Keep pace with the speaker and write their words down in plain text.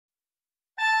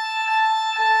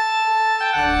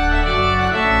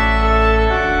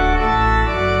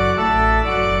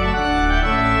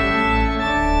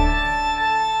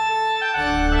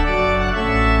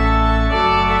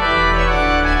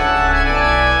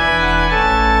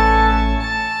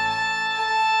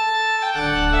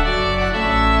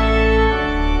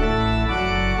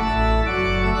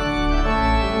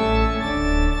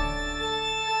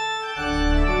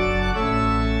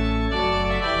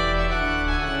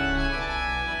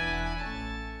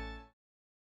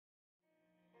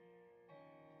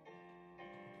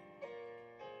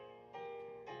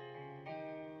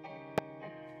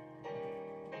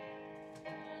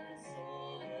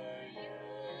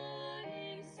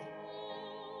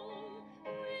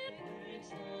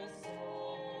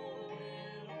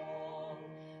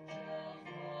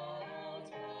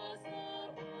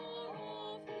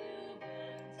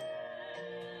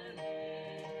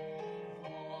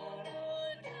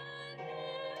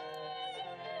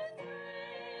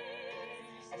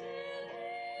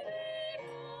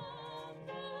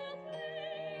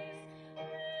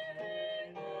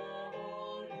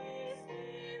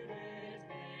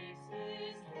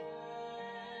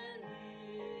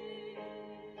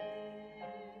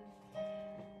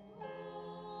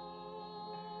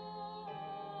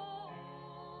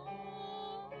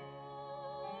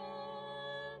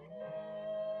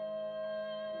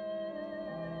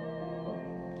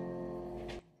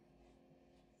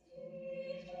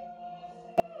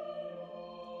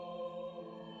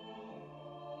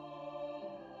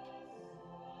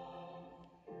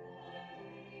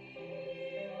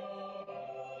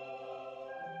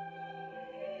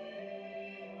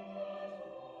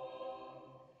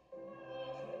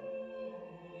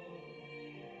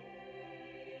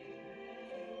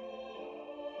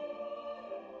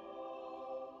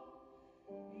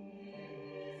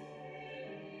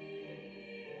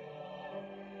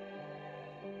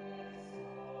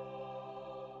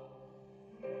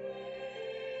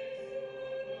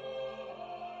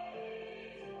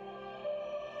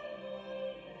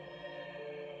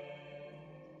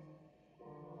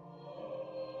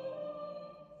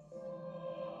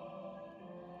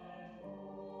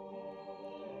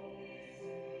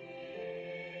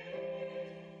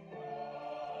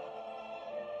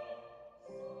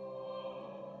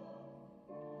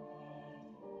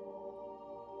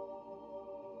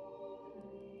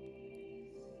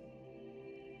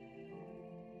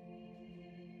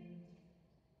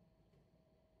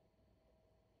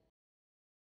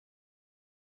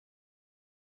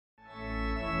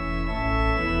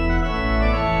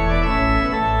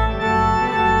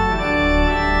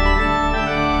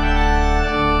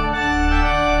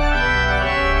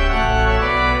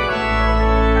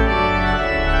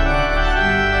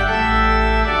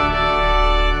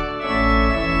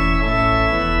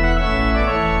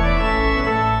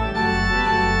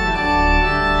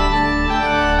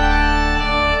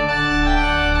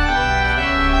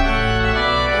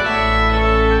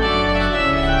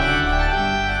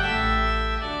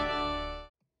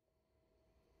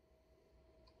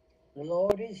The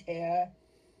Lord is here.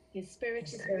 His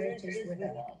Spirit is with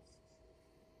us.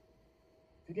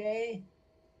 Today,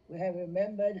 we have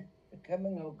remembered the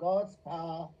coming of God's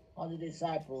power on the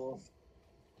disciples,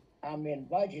 and we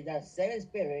invited that same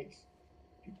Spirit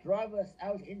to drive us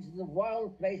out into the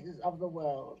wild places of the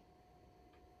world.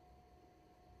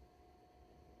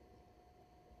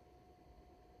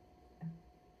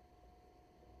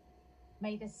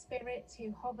 May the Spirit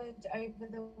who hovered over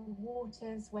the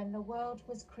waters when the world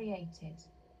was created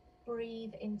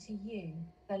breathe into you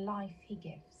the life he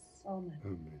gives. Amen.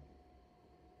 Amen.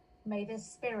 May the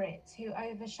Spirit who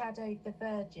overshadowed the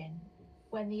Virgin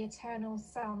when the eternal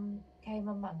Son came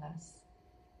among us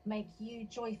make you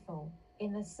joyful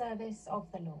in the service of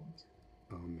the Lord.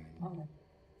 Amen. Amen.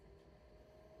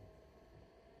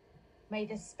 May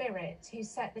the Spirit who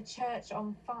set the Church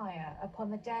on fire upon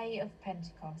the day of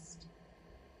Pentecost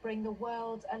bring the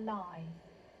world alive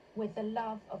with the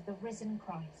love of the risen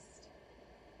Christ.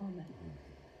 Amen.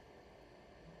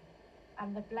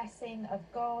 And the blessing of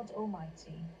God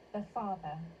Almighty, the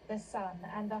Father, the Son,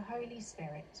 and the Holy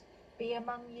Spirit be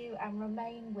among you and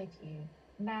remain with you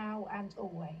now and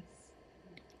always.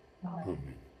 Amen.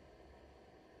 Amen.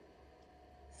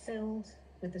 Filled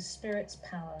with the Spirit's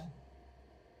power,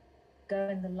 go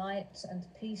in the light and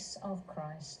peace of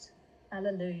Christ.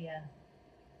 Alleluia.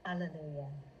 Alleluia.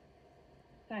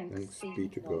 Thanks be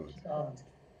to God. God.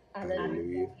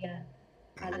 Alleluia. Alleluia.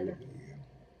 Alleluia.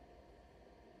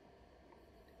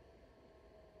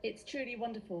 It's truly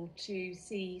wonderful to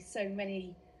see so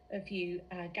many of you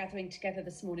gathering together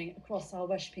this morning across our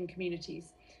worshipping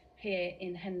communities here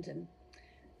in Hendon.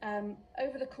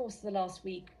 Over the course of the last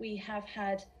week, we have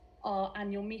had our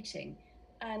annual meeting,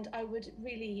 and I would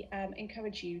really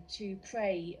encourage you to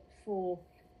pray for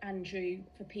Andrew,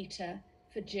 for Peter,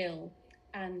 for Jill,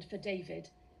 and for David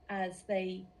as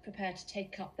they prepare to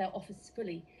take up their office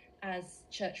fully as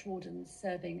church wardens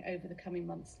serving over the coming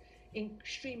months.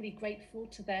 Extremely grateful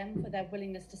to them for their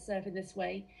willingness to serve in this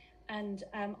way, and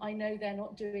I know they're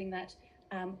not doing that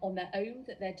on their own,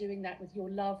 that they're doing that with your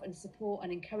love and support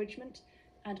and encouragement,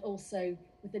 and also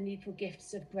with the needful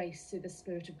gifts of grace through the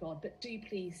Spirit of God. But do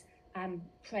please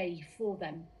pray for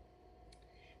them.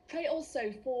 Pray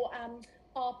also for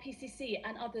our PCC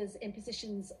and others in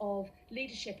positions of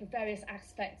leadership of various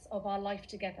aspects of our life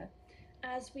together,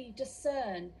 as we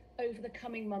discern over the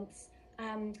coming months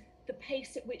the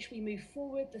pace at which we move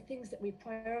forward, the things that we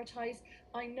prioritise.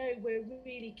 I know we're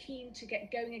really keen to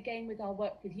get going again with our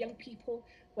work with young people,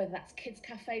 whether that's Kids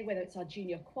Cafe, whether it's our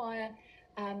junior choir.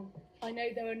 I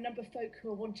know there are a number of folk who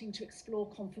are wanting to explore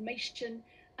confirmation,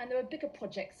 and there are bigger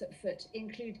projects at foot,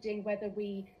 including whether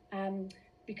we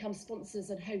become sponsors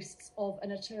and hosts of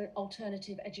an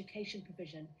alternative education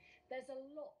provision. There's a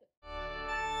lot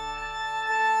that